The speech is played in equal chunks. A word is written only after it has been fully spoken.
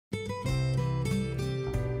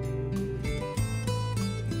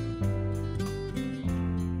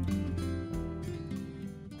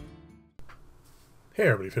Hey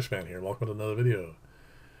everybody, Fishman here, welcome to another video.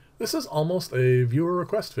 This is almost a viewer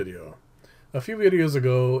request video. A few videos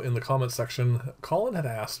ago in the comment section, Colin had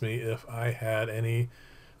asked me if I had any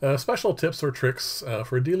special tips or tricks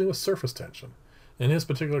for dealing with surface tension. In his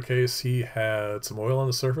particular case, he had some oil on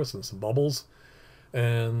the surface and some bubbles,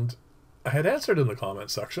 and I had answered in the comment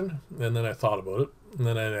section, and then I thought about it, and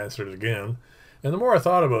then I answered it again. And the more I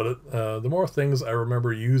thought about it, the more things I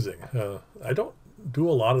remember using. I don't do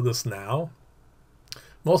a lot of this now,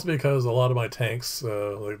 mostly because a lot of my tanks,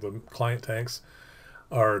 like the client tanks,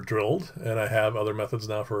 are drilled, and I have other methods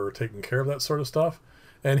now for taking care of that sort of stuff.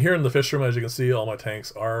 And here in the fish room, as you can see, all my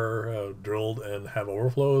tanks are drilled and have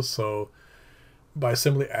overflows, so by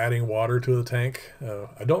simply adding water to the tank,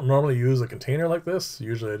 I don't normally use a container like this.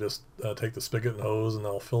 Usually I just take the spigot and hose and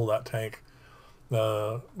I'll fill that tank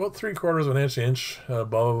about 3/4 of an inch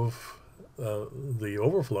above the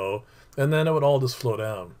overflow, and then it would all just flow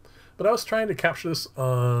down. But I was trying to capture this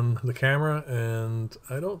on the camera, and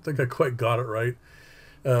I don't think I quite got it right.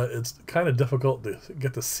 It's kind of difficult to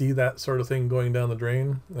get to see that sort of thing going down the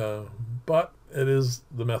drain, but it is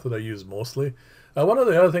the method I use mostly. One of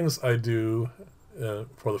the other things I do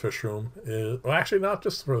for the fish room is, well, actually not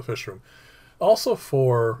just for the fish room, also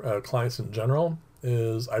for clients in general,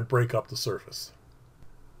 is I break up the surface.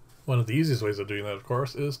 One of the easiest ways of doing that, of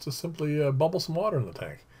course, is to simply bubble some water in the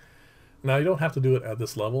tank. Now, you don't have to do it at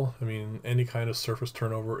this level. I mean, any kind of surface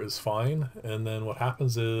turnover is fine. And then what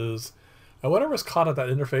happens is whatever's caught at that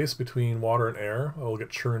interface between water and air will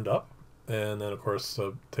get churned up. And then, of course,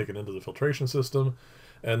 taken into the filtration system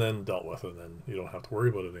and then dealt with. And then you don't have to worry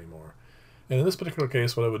about it anymore. And in this particular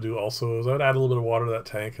case, what I would do also is I would add a little bit of water to that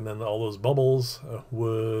tank. And then all those bubbles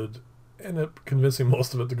would end up convincing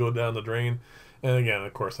most of it to go down the drain. And again,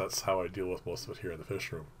 of course, that's how I deal with most of it here in the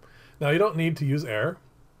fish room. Now, you don't need to use air.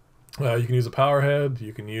 You can use a power head,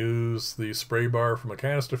 you can use the spray bar from a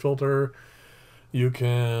canister filter, you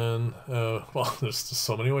can, well, there's just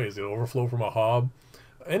so many ways. The overflow from a hob.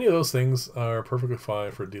 Any of those things are perfectly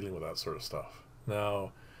fine for dealing with that sort of stuff.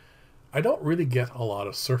 Now, I don't really get a lot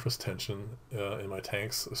of surface tension in my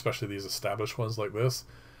tanks, especially these established ones like this,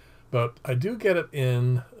 but I do get it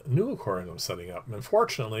in new aquariums I'm setting up. And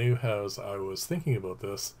unfortunately, as I was thinking about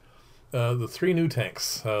this, the 3 new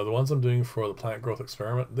tanks, the ones I'm doing for the plant growth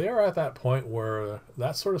experiment, they are at that point where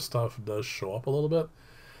that sort of stuff does show up a little bit.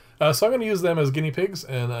 So I'm going to use them as guinea pigs,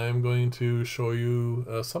 and I'm going to show you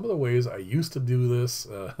some of the ways I used to do this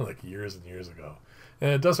like years and years ago.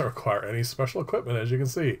 And it doesn't require any special equipment, as you can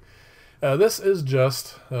see. This is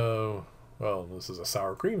just, well, this is a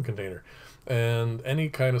sour cream container. And any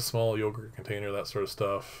kind of small yogurt container, that sort of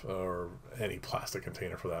stuff, or any plastic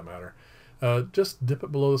container for that matter. Just dip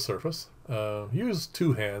it below the surface. Use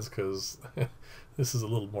 2 hands because this is a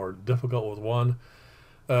little more difficult with one.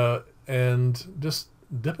 And just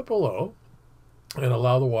dip it below and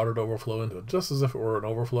allow the water to overflow into it, just as if it were an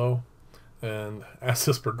overflow. And as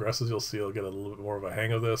this progresses, you'll see I'll get a little bit more of a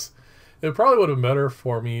hang of this. It probably would have been better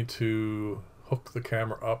for me to hook the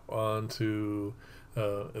camera up onto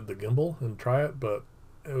the gimbal and try it, but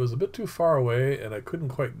it was a bit too far away and I couldn't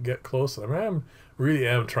quite get close. I mean, I really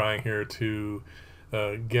am trying here to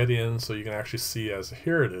get in so you can actually see, as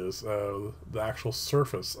here it is, the actual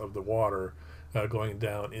surface of the water going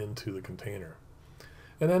down into the container.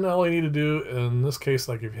 And then all you need to do in this case,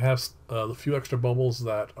 like if you have a few extra bubbles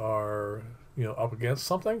that are, you know, up against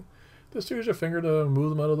something, just use your finger to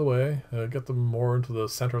move them out of the way, get them more into the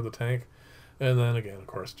center of the tank, and then again, of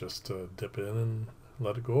course, just dip in and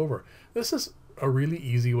let it go over. This is a really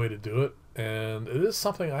easy way to do it, and it is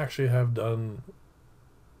something I actually have done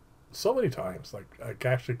so many times. Like, I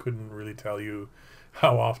actually couldn't really tell you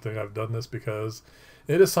how often I've done this, because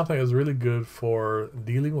it is something that's really good for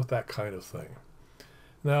dealing with that kind of thing.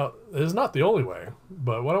 Now, it is not the only way,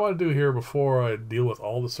 but what I want to do here before I deal with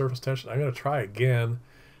all the surface tension, I'm going to try again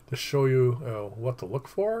to show you what to look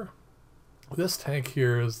for. This tank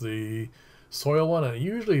here is the soil one, and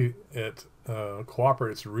usually it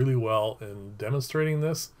cooperates really well in demonstrating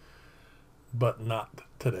this, but not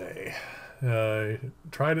today. I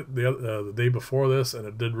tried it the day before this, and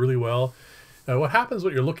it did really well. What happens,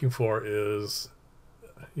 what you're looking for is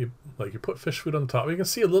you put fish food on the top. You can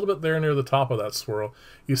see a little bit there near the top of that swirl.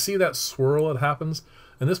 You see that swirl that happens?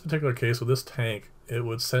 In this particular case with this tank, it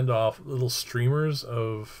would send off little streamers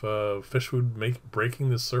of fish food breaking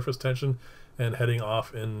the surface tension and heading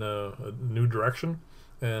off in a new direction.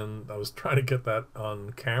 And I was trying to get that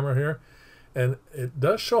on camera here, and it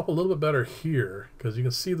does show up a little bit better here because you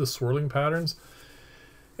can see the swirling patterns.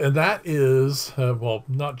 And that is, well,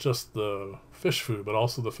 not just the fish food, but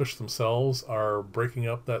also the fish themselves are breaking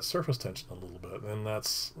up that surface tension a little bit. And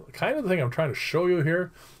that's kind of the thing I'm trying to show you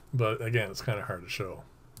here, but again, it's kind of hard to show.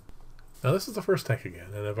 Now this is the first tank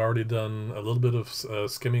again, and I've already done a little bit of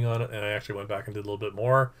skimming on it, and I actually went back and did a little bit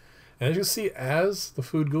more. And as you see, as the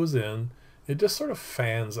food goes in, it just sort of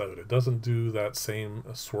fans out. It doesn't do that same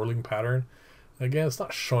swirling pattern. Again, it's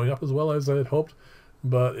not showing up as well as I had hoped,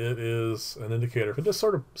 but it is an indicator. If it just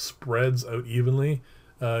sort of spreads out evenly,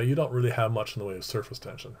 you don't really have much in the way of surface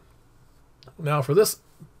tension. Now for this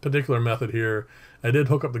particular method here, I did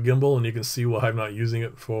hook up the gimbal, and you can see why I'm not using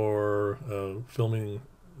it for filming,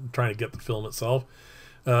 trying to get the film itself,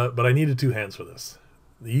 but I needed two hands for this.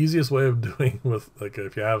 The easiest way of doing with, like,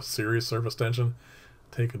 if you have serious surface tension,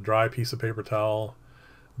 take a dry piece of paper towel,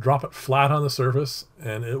 drop it flat on the surface,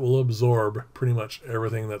 and it will absorb pretty much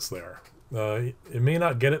everything that's there. It may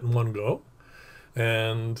not get it in one go,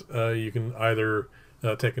 and you can either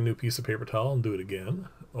take a new piece of paper towel and do it again,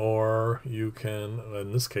 or you can,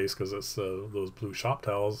 in this case, because it's those blue shop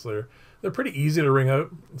towels, they're pretty easy to wring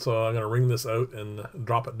out, so I'm going to wring this out and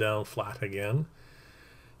drop it down flat again.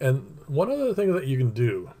 And one other thing that you can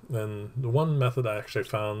do, and the one method I actually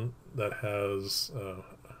found that has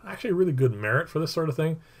actually really good merit for this sort of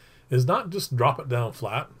thing, is not just drop it down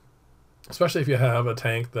flat, especially if you have a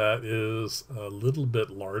tank that is a little bit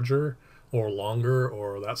larger or longer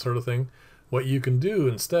or that sort of thing. What you can do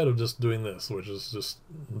instead of just doing this, which is just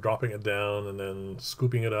dropping it down and then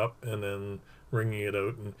scooping it up and then wringing it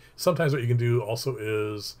out, and sometimes what you can do also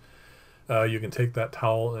is you can take that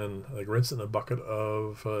towel and like rinse it in a bucket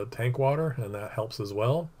of tank water, and that helps as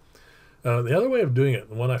well. The other way of doing it,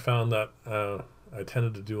 the one I found that I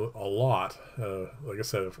tended to do a lot, like I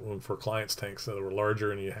said, for clients' tanks that were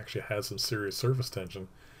larger and you actually had some serious surface tension,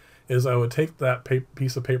 is I would take that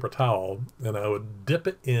piece of paper towel and I would dip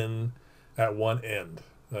it in at one end,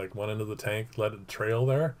 like one end of the tank, let it trail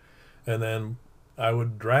there, and then I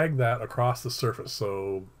would drag that across the surface.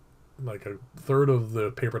 So like a third of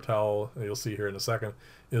the paper towel, you'll see here in a second,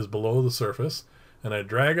 is below the surface, and I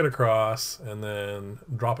drag it across and then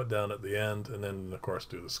drop it down at the end, and then of course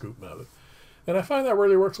do the scoop method. And I find that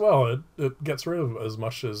really works well. It gets rid of as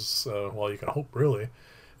much as, well, you can hope, really.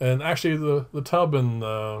 And actually the tub and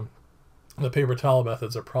the paper towel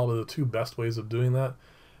methods are probably the two best ways of doing that.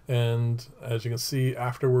 And as you can see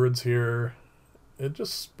afterwards here, it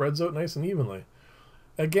just spreads out nice and evenly.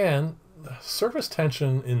 Again, surface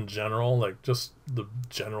tension in general, like just the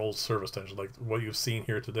general surface tension, like what you've seen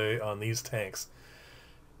here today on these tanks,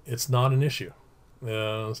 it's not an issue.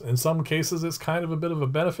 In some cases, it's kind of a bit of a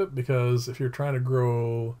benefit, because if you're trying to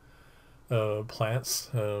grow plants,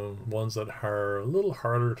 ones that are a little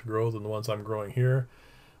harder to grow than the ones I'm growing here,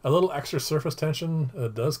 a little extra surface tension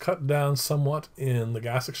does cut down somewhat in the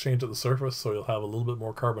gas exchange at the surface, so you'll have a little bit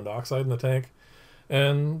more carbon dioxide in the tank.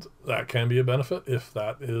 And that can be a benefit if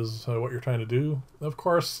that is what you're trying to do. Of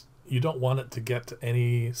course, you don't want it to get to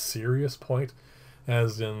any serious point,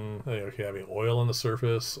 as in, you know, if you're having oil on the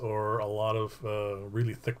surface or a lot of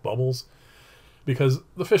really thick bubbles, because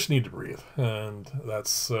the fish need to breathe, and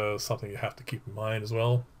that's something you have to keep in mind as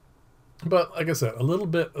well. But like I said, a little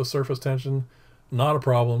bit of surface tension, not a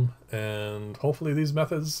problem, and hopefully these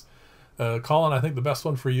methods, Colin, I think the best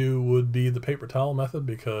one for you would be the paper towel method,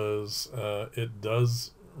 because it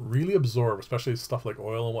does really absorb, especially stuff like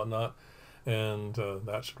oil and whatnot, and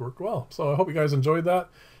that should work well. So I hope you guys enjoyed that.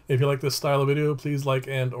 If you like this style of video, please like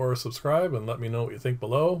and or subscribe, and let me know what you think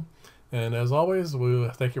below. And as always,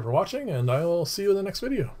 thank you for watching, and I will see you in the next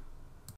video.